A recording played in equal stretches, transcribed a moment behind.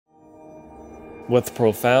With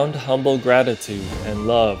profound humble gratitude and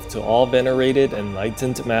love to all venerated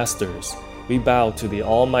enlightened masters, we bow to the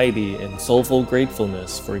Almighty in soulful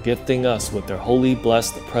gratefulness for gifting us with their holy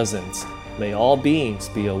blessed presence. May all beings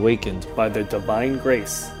be awakened by their divine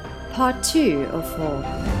grace. Part 2 of 4.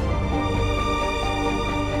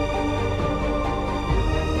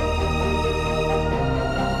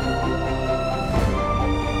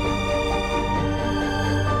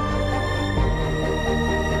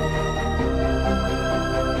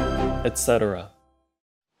 Etc.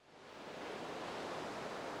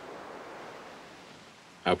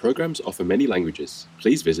 Our programs offer many languages.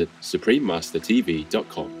 Please visit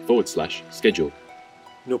suprememastertv.com/schedule.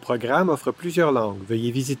 Nos programmes offrent plusieurs langues.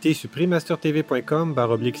 Veuillez visiter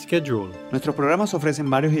suprememastertv.com/schedule. Nuestros programas ofrecen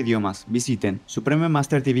varios idiomas. Visiten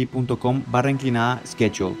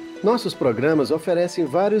suprememastertv.com/schedule. Nossos programas oferecem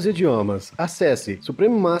vários idiomas. Acesse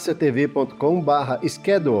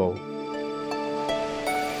suprememastertv.com/schedule.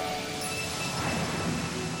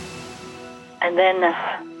 And then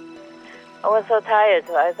I was so tired,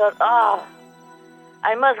 so I thought,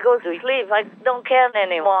 I must go to sleep. I don't care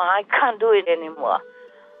anymore. I can't do it anymore.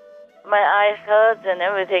 My eyes hurt and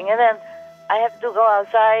everything. And then I have to go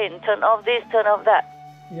outside and turn off this, turn off that.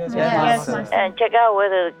 Yes. And check out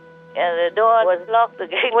whether the door was locked, the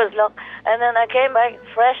gate was locked. And then I came back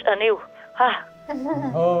fresh anew.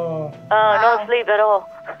 No sleep at all.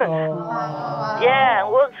 Yeah,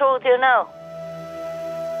 work through till now.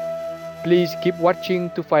 Please keep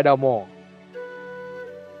watching to find out more.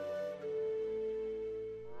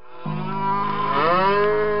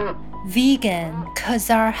 Vegan,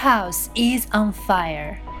 'cause our house is on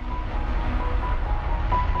fire.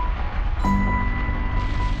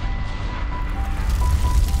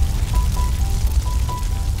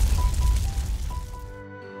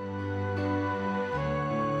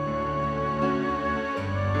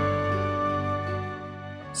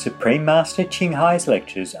 Supreme Master Ching Hai's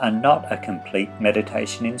lectures are not a complete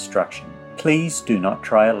meditation instruction. Please do not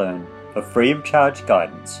try alone. For free of charge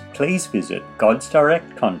guidance, please visit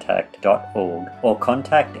godsdirectcontact.org or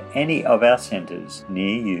contact any of our centers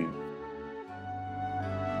near you.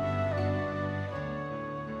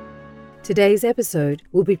 Today's episode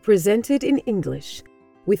will be presented in English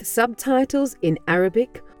with subtitles in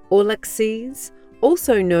Arabic or Laxese,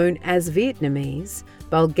 also known as Vietnamese,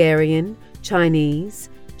 Bulgarian, Chinese,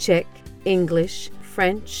 Czech, English,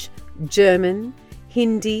 French, German,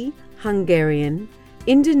 Hindi, Hungarian,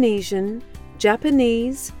 Indonesian,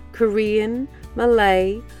 Japanese, Korean,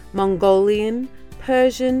 Malay, Mongolian,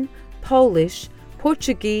 Persian, Polish,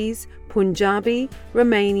 Portuguese, Punjabi,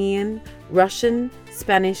 Romanian, Russian,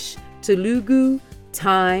 Spanish, Telugu,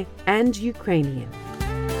 Thai, and Ukrainian.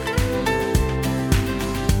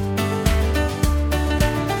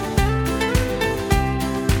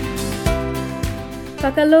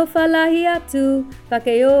 Pakalofalahiatu,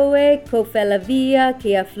 pakeoe kofelavia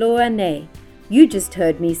kia floane. You just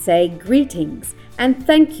heard me say greetings and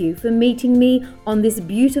thank you for meeting me on this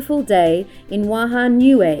beautiful day in Waha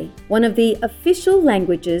Niue, one of the official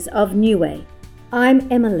languages of Niue. I'm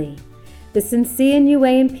Emily. The sincere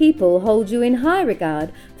Niuean people hold you in high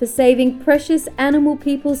regard for saving precious animal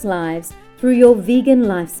people's lives through your vegan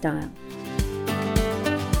lifestyle.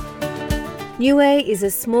 Niue is a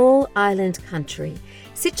small island country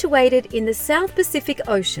situated in the South Pacific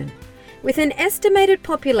Ocean, with an estimated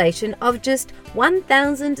population of just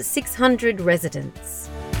 1,600 residents.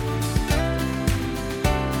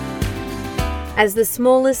 As the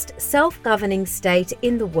smallest self-governing state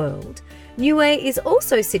in the world, Niue is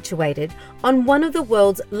also situated on one of the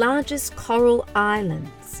world's largest coral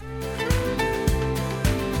islands.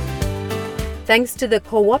 Thanks to the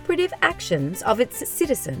cooperative actions of its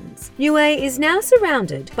citizens, Niue is now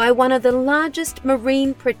surrounded by one of the largest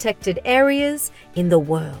marine protected areas in the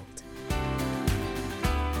world.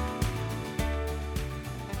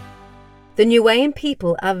 The Niuean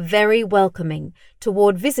people are very welcoming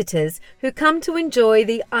toward visitors who come to enjoy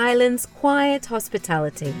the island's quiet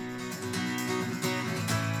hospitality.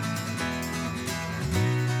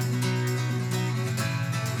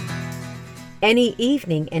 Any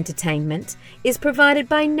evening entertainment is provided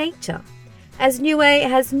by nature, as Niue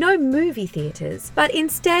has no movie theatres, but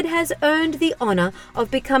instead has earned the honor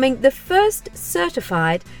of becoming the first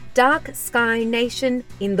certified dark sky nation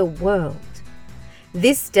in the world.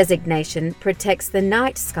 This designation protects the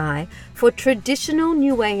night sky for traditional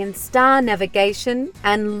Niuean star navigation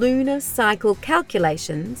and lunar cycle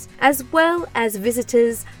calculations, as well as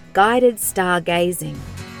visitors' guided stargazing.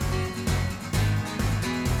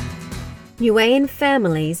 Niuean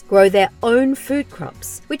families grow their own food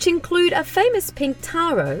crops, which include a famous pink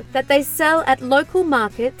taro that they sell at local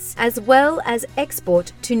markets as well as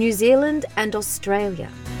export to New Zealand and Australia.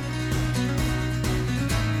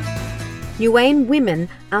 Niuean women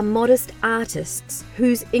are modest artists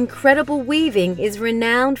whose incredible weaving is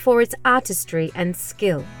renowned for its artistry and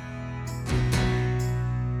skill.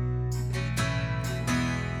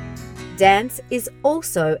 Dance is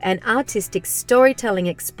also an artistic storytelling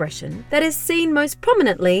expression that is seen most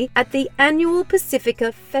prominently at the annual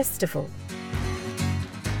Pacifica Festival.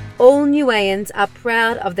 All Niueans are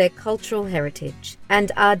proud of their cultural heritage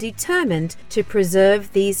and are determined to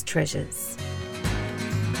preserve these treasures.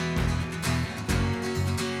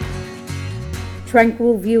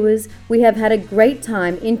 Tranquil viewers, we have had a great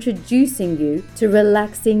time introducing you to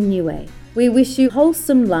relaxing Niue. We wish you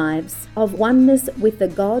wholesome lives of oneness with the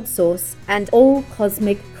God Source and all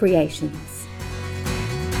cosmic creations.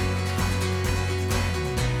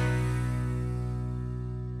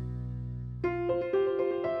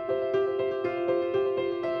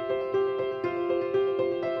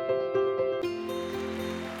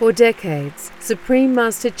 For decades, Supreme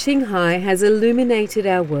Master Ching Hai has illuminated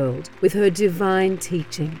our world with her divine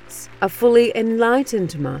teachings. A fully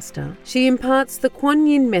enlightened master, she imparts the Kuan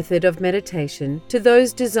Yin method of meditation to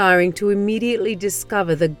those desiring to immediately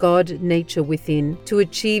discover the God nature within to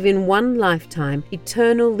achieve in one lifetime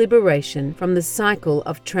eternal liberation from the cycle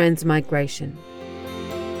of transmigration.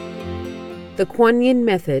 The Kuan Yin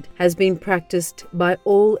method has been practiced by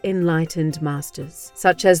all enlightened masters,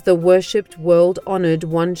 such as the worshipped world-honored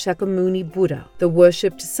One Shakyamuni Buddha, the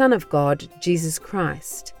worshipped Son of God Jesus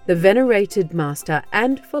Christ, the venerated master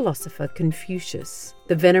and philosopher Confucius,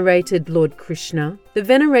 the venerated Lord Krishna, the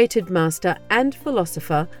venerated master and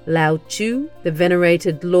philosopher Lao Tzu, the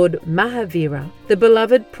venerated Lord Mahavira, the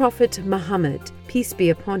beloved Prophet Muhammad, peace be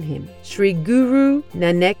upon him, Sri Guru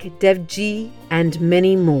Nanak Dev Ji, and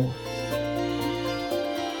many more.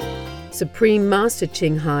 Supreme Master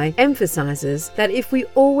Ching Hai emphasizes that if we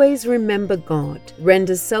always remember God,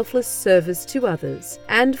 render selfless service to others,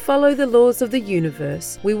 and follow the laws of the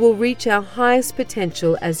universe, we will reach our highest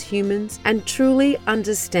potential as humans and truly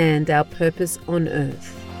understand our purpose on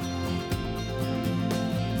earth.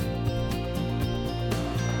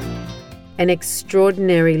 An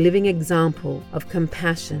extraordinary living example of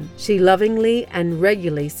compassion, she lovingly and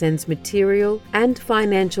regularly sends material and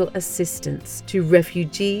financial assistance to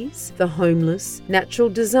refugees, the homeless, natural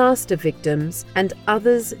disaster victims, and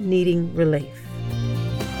others needing relief.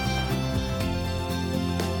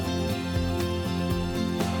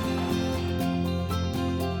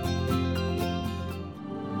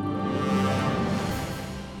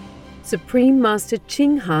 Supreme Master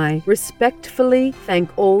Ching Hai respectfully thank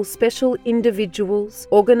all special individuals,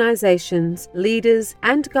 organizations, leaders,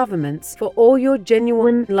 and governments for all your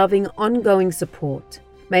genuine, loving, ongoing support.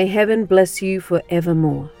 May heaven bless you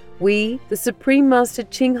forevermore. We, the Supreme Master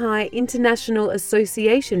Ching Hai International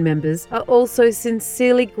Association members, are also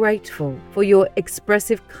sincerely grateful for your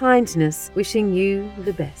expressive kindness, wishing you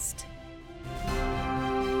the best.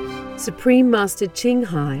 Supreme Master Ching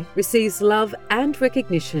Hai receives love and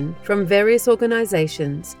recognition from various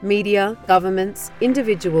organizations, media, governments,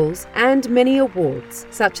 individuals, and many awards,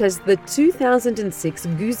 such as the 2006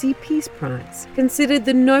 Guzi Peace Prize, considered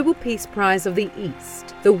the Nobel Peace Prize of the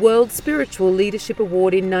East, the World Spiritual Leadership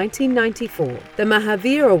Award in 1994, the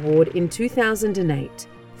Mahavir Award in 2008,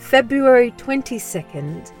 February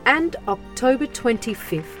 22nd and October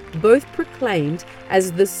 25th, both proclaimed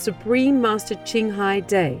as the Supreme Master Ching Hai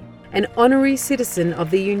Day, an honorary citizen of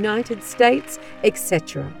the United States,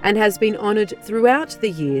 etc., and has been honored throughout the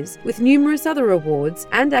years with numerous other awards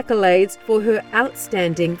and accolades for her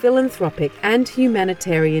outstanding philanthropic and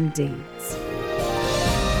humanitarian deeds.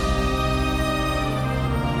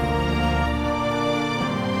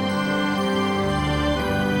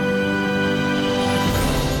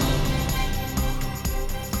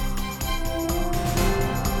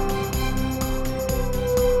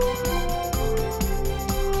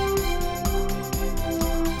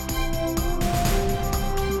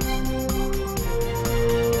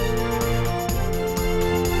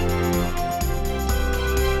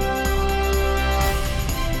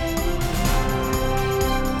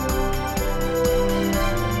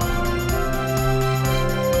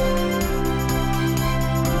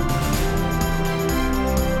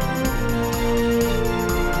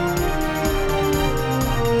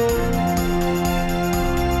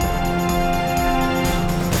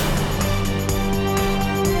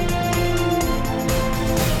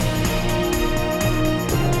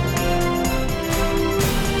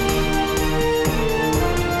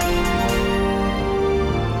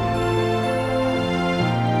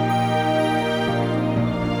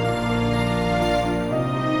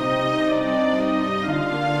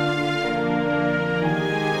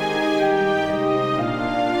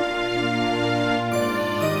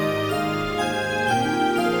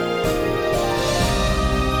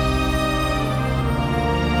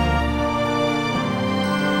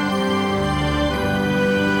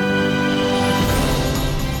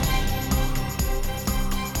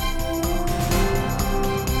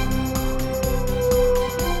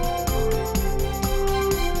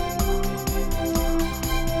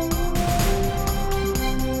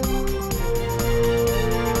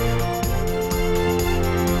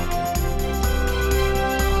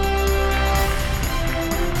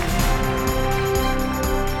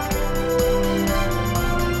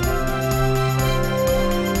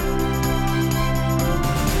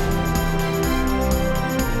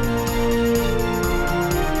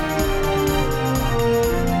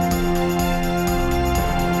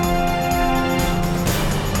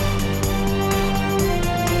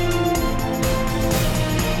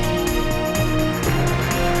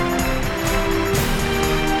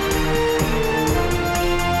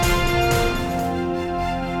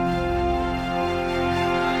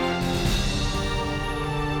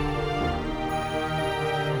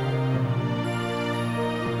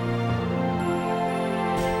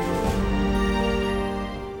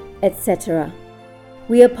 etc.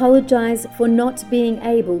 We apologize for not being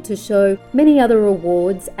able to show many other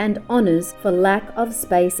awards and honors for lack of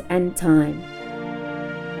space and time.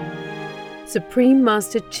 Supreme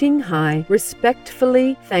Master Ching Hai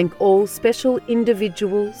respectfully thank all special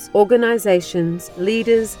individuals, organizations,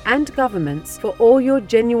 leaders, and governments for all your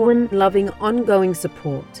genuine, loving, ongoing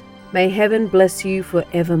support. May heaven bless you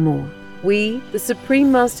forevermore. We, the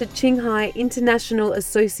Supreme Master Ching Hai International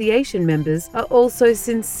Association members, are also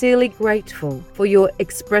sincerely grateful for your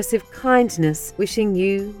expressive kindness, wishing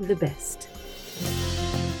you the best.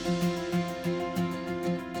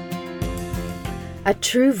 A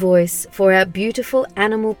true voice for our beautiful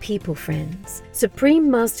animal people friends,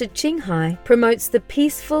 Supreme Master Ching Hai promotes the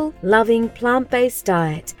peaceful, loving plant-based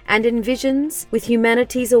diet and envisions, with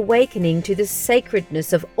humanity's awakening to the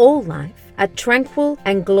sacredness of all life, a tranquil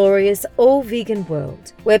and glorious all-vegan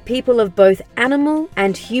world where people of both animal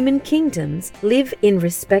and human kingdoms live in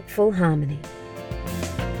respectful harmony.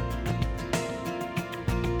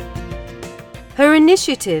 Her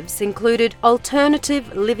initiatives included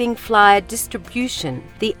alternative living flyer distribution,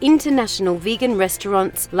 the International Vegan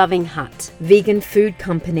Restaurants Loving Hut, vegan food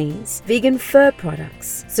companies, vegan fur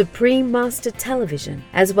products, Supreme Master Television,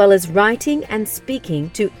 as well as writing and speaking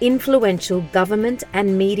to influential government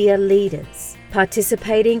and media leaders,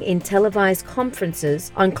 participating in televised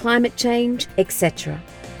conferences on climate change, etc.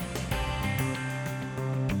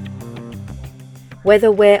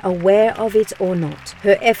 Whether we're aware of it or not,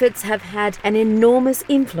 her efforts have had an enormous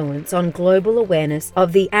influence on global awareness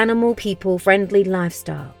of the animal people-friendly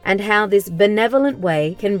lifestyle and how this benevolent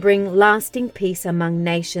way can bring lasting peace among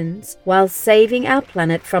nations while saving our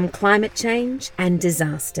planet from climate change and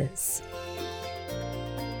disasters.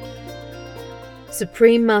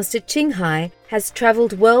 Supreme Master Ching Hai has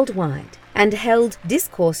travelled worldwide and held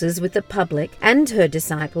discourses with the public and her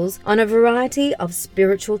disciples on a variety of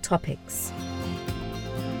spiritual topics.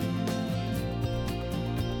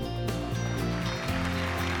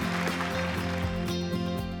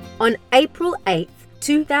 On April 8,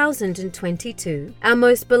 2022, our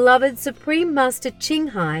most beloved Supreme Master Ching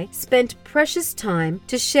Hai spent precious time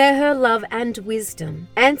to share her love and wisdom,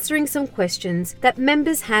 answering some questions that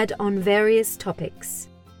members had on various topics.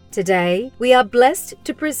 Today, we are blessed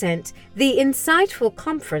to present the insightful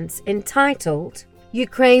conference entitled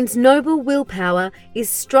Ukraine's Noble Willpower is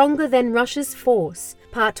Stronger Than Russia's Force,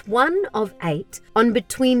 Part 1 of 8, on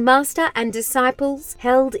Between Master and Disciples,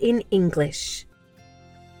 held in English.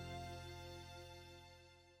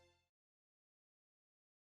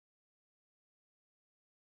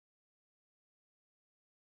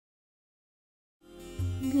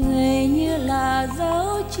 Người như là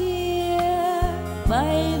dấu chia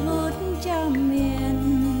bay vút trăm miền,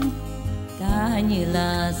 ta như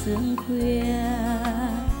là sương khuya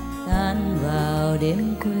tan vào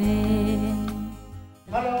đêm quên.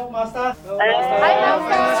 Hello, Master. Hi,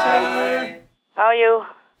 Master. How are you?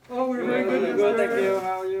 Oh, we're very good, thank you.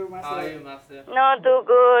 How are you, Master? Not too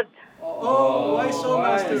good. Oh, why so,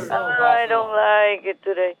 Master? I don't like it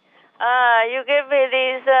today. You gave me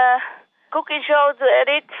this cooking show to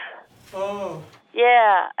edit. Oh.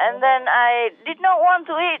 Yeah, and then I did not want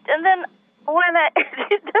to eat. And then when I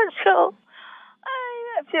edit the show,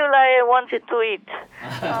 I feel like I wanted to eat.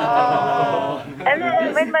 And then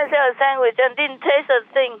I made myself a sandwich and didn't taste a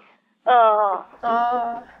thing.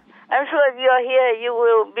 I'm sure if you're here, you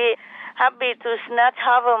will be happy to snatch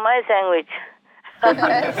half of my sandwich.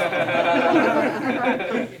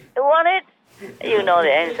 You want it? You know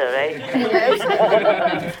the answer, right?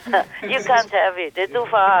 You can't have it. It's too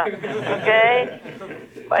far. Okay?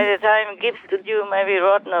 By the time it gets to you, maybe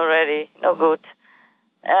rotten already. No good.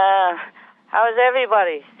 How's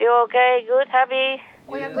everybody? Still okay? Good? Happy?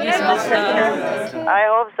 We are good. I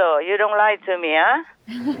hope so. You don't lie to me, huh?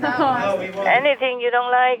 No, we won't. Anything you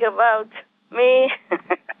don't like about me?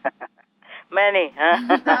 Many,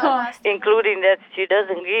 huh? No. Including that she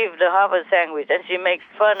doesn't give the Harvard sandwich and she makes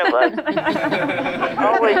fun of us.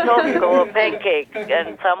 Always talking over pancakes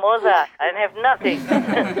and samosa and have nothing.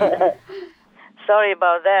 Sorry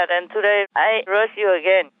about that. And today I rush you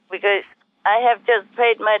again because I have just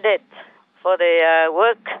paid my debt for the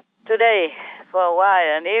work today for a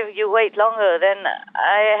while. And if you wait longer, then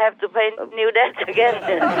I have to pay new debt again.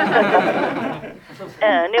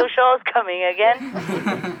 New shows coming again.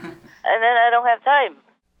 And then I don't have time.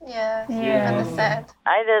 Yeah. Understand.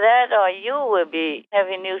 Either that or you will be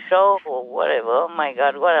having new show or whatever. Oh my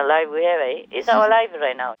God, what a life we have, eh? It's our life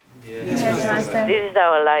right now. Yes, Master. This is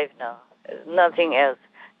our life now. There's nothing else.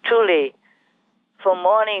 Truly, from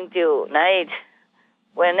morning till night,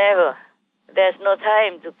 whenever, there's no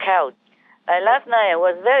time to count Last night I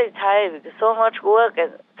was very tired because so much work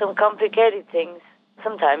and some complicated things,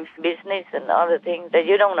 sometimes business and other things that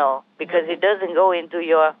you don't know because it doesn't go into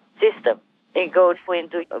your system. It goes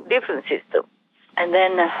into a different system. And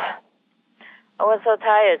then I was so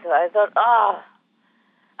tired, so I thought,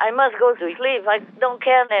 I must go to sleep. I don't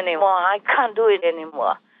care anymore. I can't do it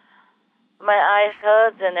anymore. My eyes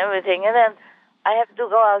hurt and everything. And then I have to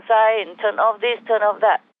go outside and turn off this, turn off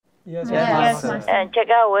that. Yes, and check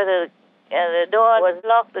out whether the door was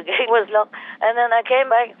locked, the gate was locked. And then I came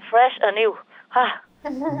back fresh anew.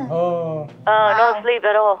 No sleep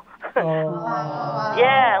at all.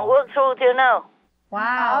 Yeah, work through till now.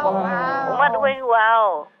 Wow. What doing?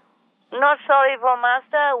 Wow. Not sorry for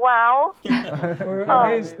Master. Wow. We're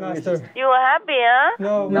amazed, Master. You are happy, huh?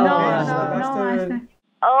 No, Master.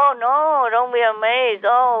 Oh, no, don't be amazed.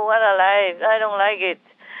 Oh, what a life. I don't like it.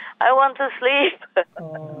 I want to sleep.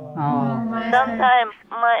 Sometimes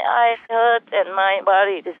my eyes hurt and my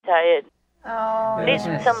body is tired. Need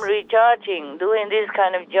some recharging, doing this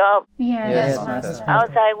kind of job. Yes,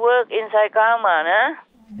 outside work, inside Karma, huh?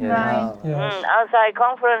 Right. Outside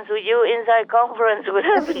conference with you, inside conference with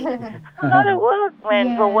us. A lot of work,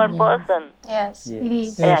 man, for one person. Yes, it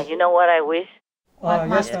is. Yeah, you know what I wish? Yes,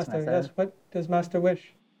 Master. Yes, what does Master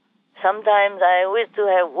wish? Sometimes I wish to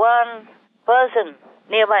have one person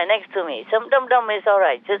nearby next to me. Some dum-dum is all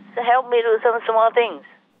right. Just help me do some small things.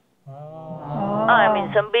 I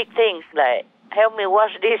mean, some big things like help me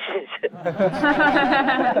wash dishes.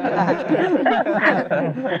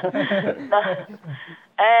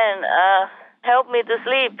 And help me to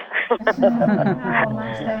sleep.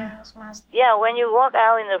 Yeah, when you walk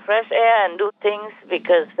out in the fresh air and do things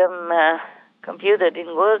because some computer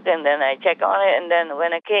didn't work, and then I check on it, and then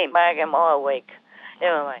when I came back, I'm all awake.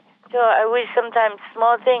 Never mind. So I wish sometimes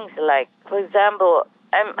small things like, for example,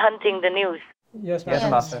 I'm hunting the news. Yes,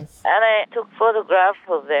 Master. And I took photographs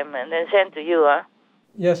of them and then sent to you, huh?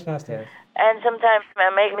 Yes, Master. And sometimes I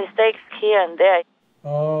make mistakes here and there.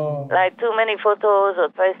 Like too many photos, or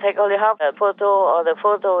if I take only half a photo, or the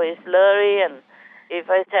photo is blurry, and if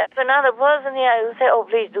I have another person here, I will say, oh,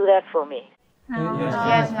 please do that for me.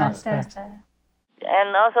 Yes, Master.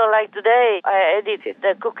 And also, like today, I edited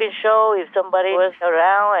the cooking show. If somebody was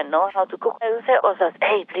around and knows how to cook, I would say, also,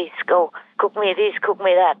 hey, please go, cook me this, cook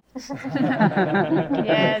me that.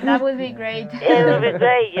 Yeah, that would be great. It would be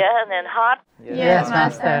great, yeah, and then hot. Yes,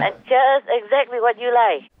 Master. And just exactly what you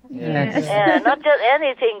like. Yes. Yeah, not just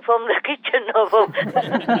anything from the kitchen or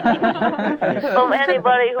from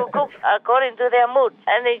anybody who cooks according to their mood,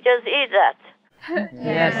 and they just eat that.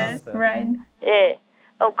 Yes, right. Yeah.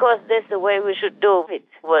 Of course, that's the way we should do it.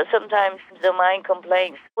 Well, sometimes the mind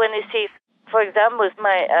complains. When you see, for example,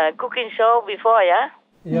 my cooking show before, yeah?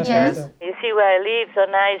 Yes. You see where I live so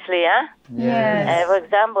nicely, huh? Yes. For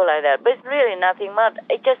example, like that. But it's really nothing much.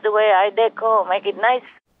 It's just the way I decor, make it nice.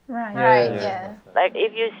 Right, yeah. Like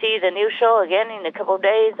if you see the new show again in a couple of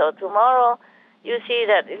days or tomorrow, you see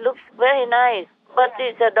that it looks very nice. But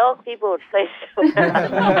it's a dog people's place.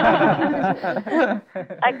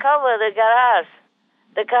 I cover the garage.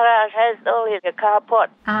 The garage has only the carport,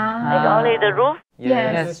 like only the roof.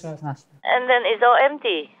 Yes. And then it's all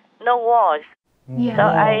empty, no walls. Yeah. So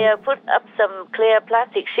I put up some clear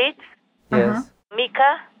plastic sheets. Yes.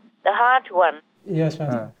 Mica, the hard one. Yes,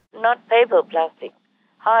 Master. Not paper plastic,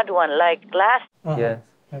 hard one like glass. Yes.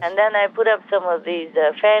 And then I put up some of these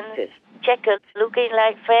fans, checkered, looking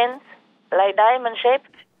like fans, like diamond shaped.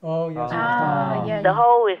 Oh, yes. Yes. The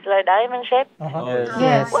hole is like diamond shaped.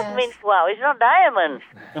 Yes. What means wow? It's not diamonds.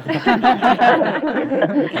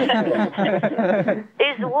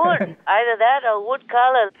 It's wood, either that or wood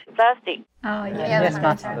colored plastic. Oh, yes,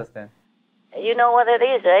 Master. You know what it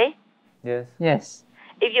is, eh? Yes.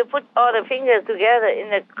 If you put all the fingers together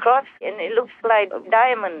in a cross, and it looks like a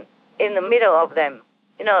diamond in the middle of them.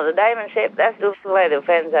 You know, the diamond shape, that looks like the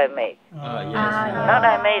fence I made. Not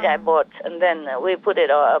I made, I bought. And then we put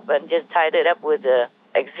it all up and just tied it up with the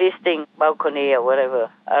existing balcony or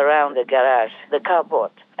whatever around the garage, the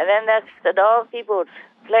carport. And then that's the dog people's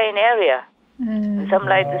playing area. Some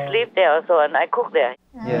like to sleep there also, and I cook there.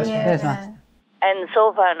 Yes, Master. And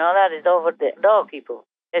sofa and all that is over the dog people.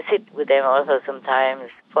 I sit with them also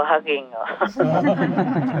sometimes for hugging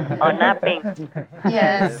or napping.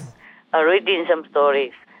 Yes. Or reading some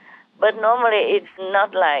stories. But normally it's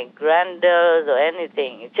not like grandeurs or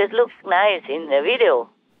anything. It just looks nice in the video.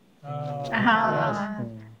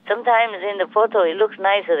 Sometimes in the photo it looks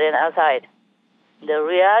nicer than outside. The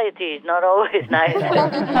reality is not always nice. You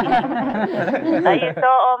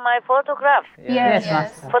saw all my photographs? Yes.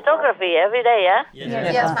 Photography every day, yeah?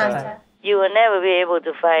 Yes, Master. You will never be able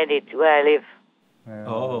to find it where I live.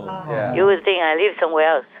 Oh. Yeah. You would think I live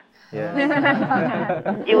somewhere else. Yeah.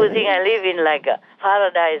 You would think I live in like a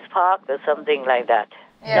paradise park or something like that.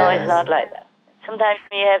 No, it's not like that. Sometimes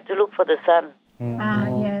you have to look for the sun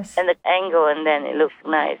Yes. and the angle, and then it looks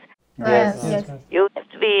nice. Yes. Yes. You have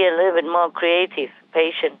to be a little bit more creative,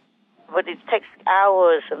 patient. But it takes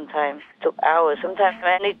hours sometimes. Took hours. Sometimes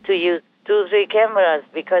I need to use 2-3 cameras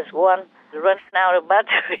because one runs out of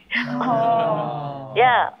battery.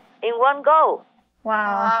 Yeah, in one go.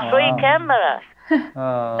 Wow. 3 cameras.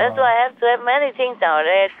 Oh. That's why I have to have many things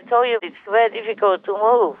nowadays. I told you it's very difficult to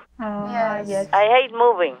move. Yes. I hate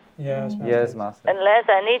moving Yes, Master. Yes, Master. unless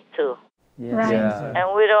I need to. Right. Yeah.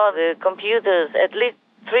 And with all the computers, at least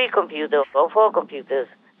 3 computers or 4 computers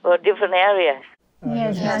for different areas.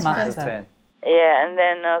 Yes, Master Master. 10. Yeah, and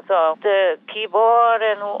then also the keyboard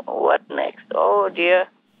and what next? Oh dear.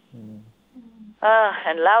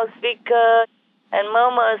 And loudspeaker and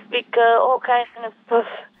murmur speaker, all kinds of stuff.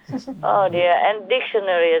 Oh dear, and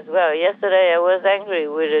dictionary as well. Yesterday I was angry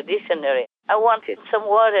with a dictionary. I wanted some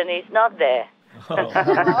word and it's not there.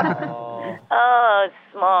 Oh,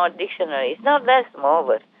 small dictionary. It's not that small,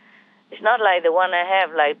 but it's not like the one I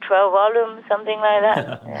have, like 12 volumes, something like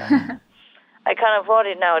that. Yeah. I can't afford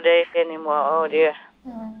it nowadays anymore. Oh dear.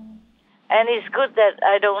 And it's good that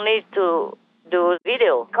I don't need to do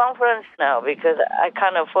video conference now because I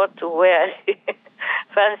can't afford to wear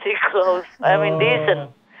fancy clothes. I mean,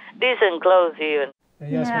 decent clothes even.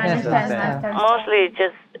 Yes, Yes, Master. Mostly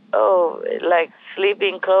just, like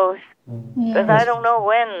sleeping clothes. Because I don't know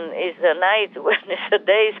when is the night, when is the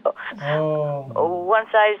day. So one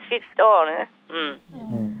size fits all.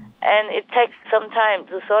 And it takes some time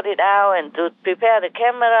to sort it out and to prepare the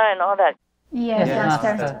camera and all that. Yes,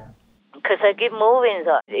 Master. Because I keep moving,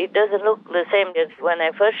 so it doesn't look the same as when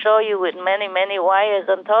I first saw you with many, many wires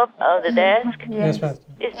on top of the desk. Yes, Master.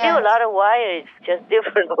 It's still a lot of wires, just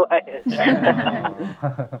different wires.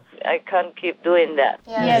 I can't keep doing that.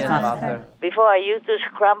 Yes, Master. Before I used to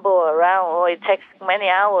scramble around, it takes many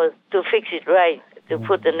hours to fix it right, to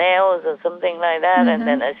put the nails or something like that, and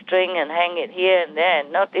then a string and hang it here and there,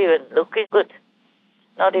 and not even looking good,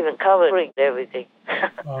 not even covering everything.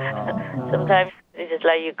 Sometimes it's just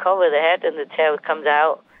like you cover the head and the tail comes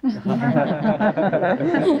out.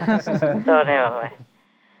 So never mind.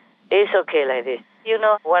 It's okay like this. You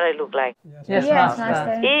know what I look like. Yes,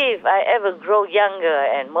 Master. If I ever grow younger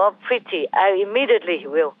and more pretty, I immediately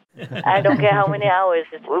will. I don't care how many hours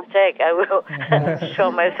it will take. I will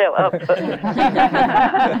show myself up. Okay,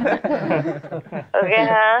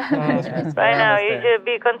 huh? Right now, you should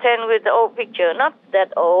be content with the old picture. Not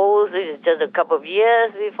that old. It's just a couple of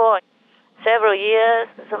years before. Several years,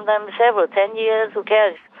 sometimes 10 years. Who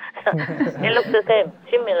cares? It looks the same,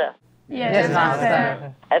 similar. Yes,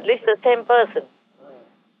 Master. At least the same person.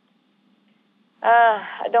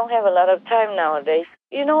 I don't have a lot of time nowadays.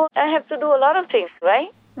 You know, I have to do a lot of things,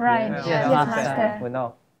 right? Right. Yes, Master. We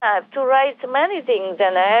know. I have to write many things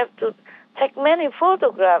and I have to take many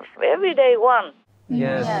photographs. Every day one.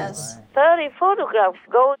 Yes. 30 photographs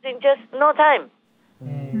goes in just no time.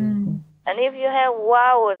 And if you have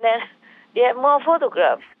wow, then you have more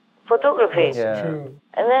photography. Yeah. True.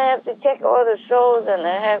 And then I have to check all the shows and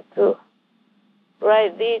I have to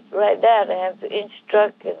write this, write that. I have to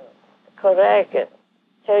instruct and correct and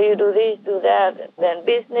tell you do this, do that. And then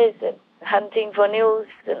business and hunting for news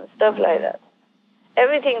and stuff like that.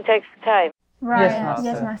 Everything takes time. Right. Master.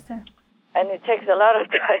 Yes, Master. And it takes a lot of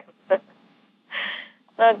time.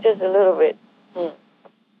 Not just a little bit.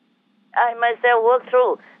 I myself work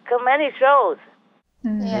through many shows.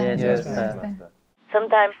 Yes, Master.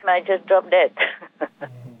 Sometimes I just drop dead.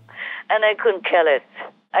 And I couldn't care less.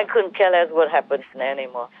 I couldn't care less what happens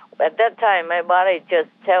anymore. At that time, my body just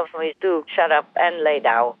tells me to shut up and lay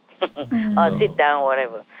down. Or sit down,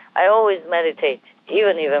 whatever. I always meditate,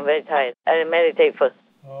 even if I'm very tired. I meditate first.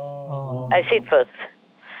 I sit first.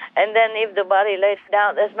 And then if the body lays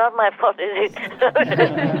down, that's not my fault, is it?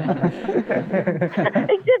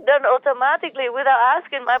 It's just done automatically without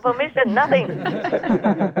asking my permission, nothing.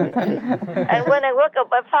 And when I woke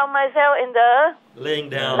up, I found myself in the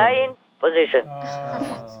lying position.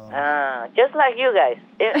 Just like you guys.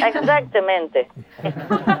 Exactamente.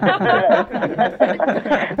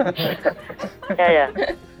 Yeah.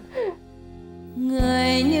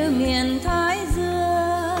 Người như miền Thái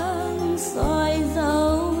Dương soi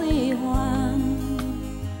dấu huy hoàng,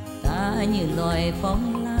 ta như loài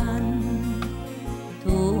phong lan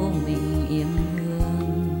thu mình yếm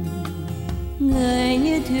hương. Người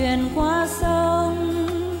như thuyền qua sông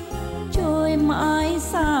trôi mãi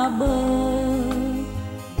xa bờ,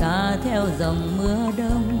 ta theo dòng mưa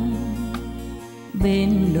đông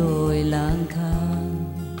bên đồi lang thang.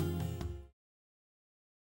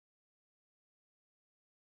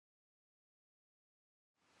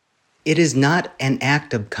 It is not an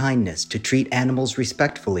act of kindness to treat animals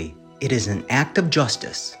respectfully. It is an act of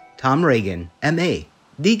justice. Tom Reagan, M.A.,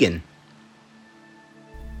 Deegan.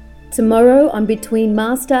 Tomorrow on Between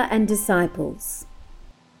Master and Disciples.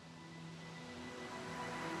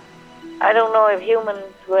 I don't know if humans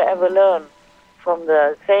will ever learn from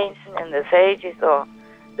the saints and the sages or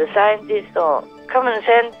the scientists or common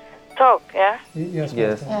sense talk, yeah? Yes.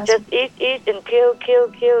 Yes. Just eat and kill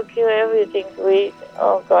everything to eat.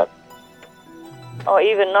 Oh, God. Or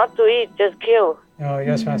even not to eat, just kill. Oh,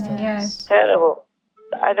 yes, Master. Yes. Terrible.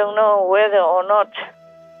 I don't know whether or not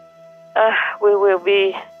we will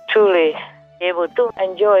be truly able to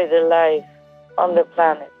enjoy the life on the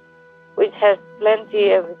planet, which has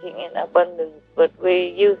plenty, everything in abundance, but we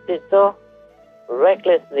use it so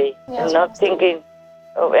recklessly and not thinking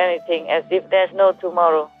of anything as if there's no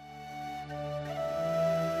tomorrow.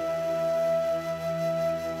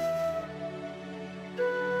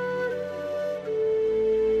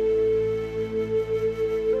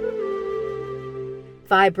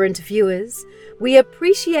 Vibrant viewers, we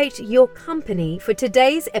appreciate your company for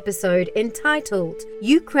today's episode entitled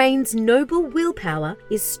Ukraine's Noble Willpower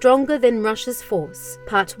is Stronger Than Russia's Force,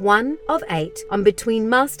 Part 1 of 8 on Between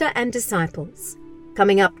Master and Disciples.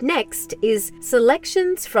 Coming up next is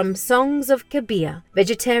selections from Songs of Kabir,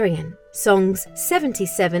 Vegetarian, Songs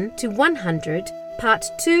 77 to 100, Part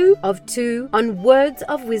 2 of 2 on Words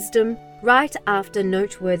of Wisdom, right after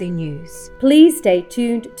noteworthy news. Please stay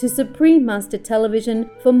tuned to Supreme Master Television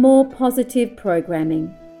for more positive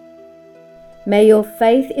programming. May your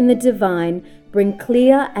faith in the divine bring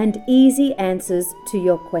clear and easy answers to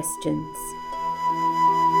your questions.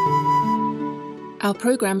 Our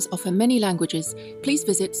programs offer many languages. Please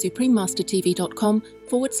visit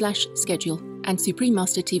suprememastertv.com/schedule and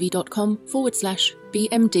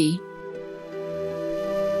suprememastertv.com/BMD